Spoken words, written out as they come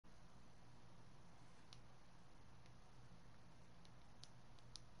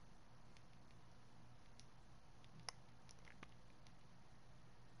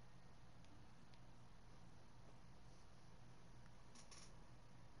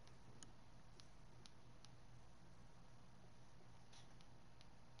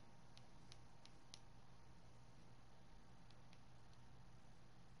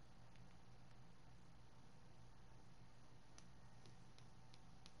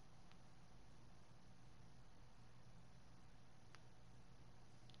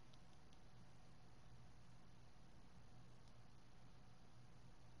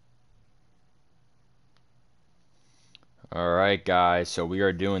Alright, guys, so we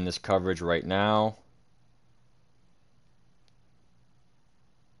are doing this coverage right now.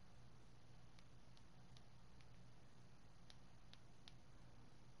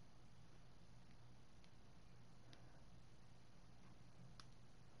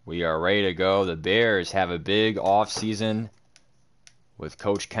 We are ready to go. The Bears have a big offseason with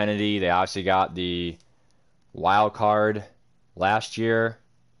Coach Kennedy. They obviously got the wild card last year,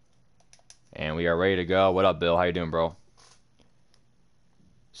 and we are ready to go. What up, Bill? How you doing, bro?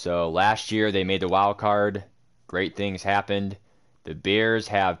 So last year they made the wild card. Great things happened. The Bears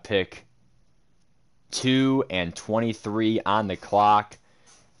have pick 2 and 23 on the clock.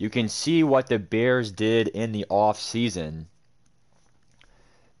 You can see what the Bears did in the offseason.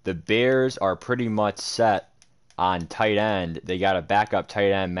 The Bears are pretty much set on tight end. They got a backup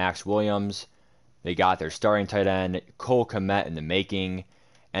tight end, Max Williams. They got their starting tight end, Cole Kmet, in the making.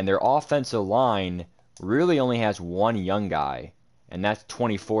 And their offensive line really only has one young guy, and that's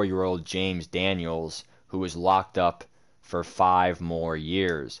 24-year-old James Daniels, who is locked up for 5 more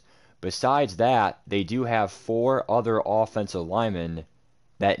years. Besides that, they do have 4 other offensive linemen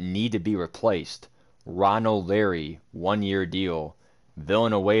that need to be replaced. Ronald Larry, 1-year deal.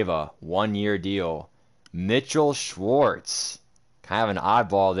 Villanueva, 1-year deal. Mitchell Schwartz, kind of an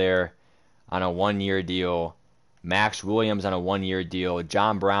oddball there, on a 1-year deal. Max Williams on a 1-year deal.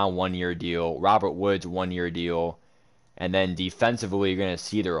 John Brown, 1-year deal. Robert Woods, 1-year deal. And then defensively, you're going to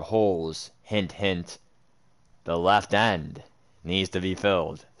see their holes. Hint, hint. The left end needs to be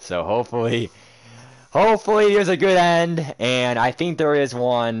filled. So hopefully there's a good end. And I think there is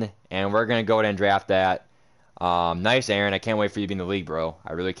one. And we're going to go ahead and draft that. Nice, Aaron. I can't wait for you to be in the league, bro.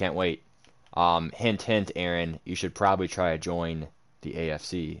 I really can't wait. Hint, hint, Aaron. You should probably try to join the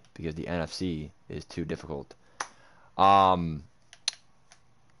AFC because the NFC is too difficult.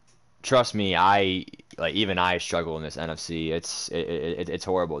 Trust me, even I struggle in this NFC. It's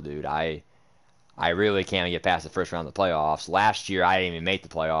horrible, dude. I really can't get past the first round of the playoffs. Last year I didn't even make the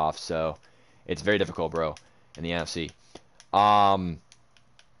playoffs, so it's very difficult, bro, in the NFC.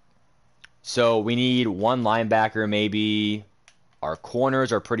 So we need one linebacker, maybe. Our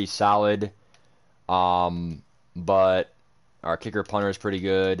corners are pretty solid, but our kicker punter is pretty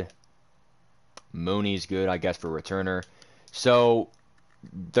good. Mooney's good, I guess, for returner. So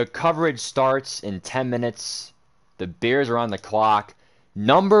the coverage starts in 10 minutes. The Bears are on the clock.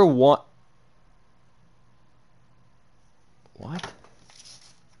 Number one. What?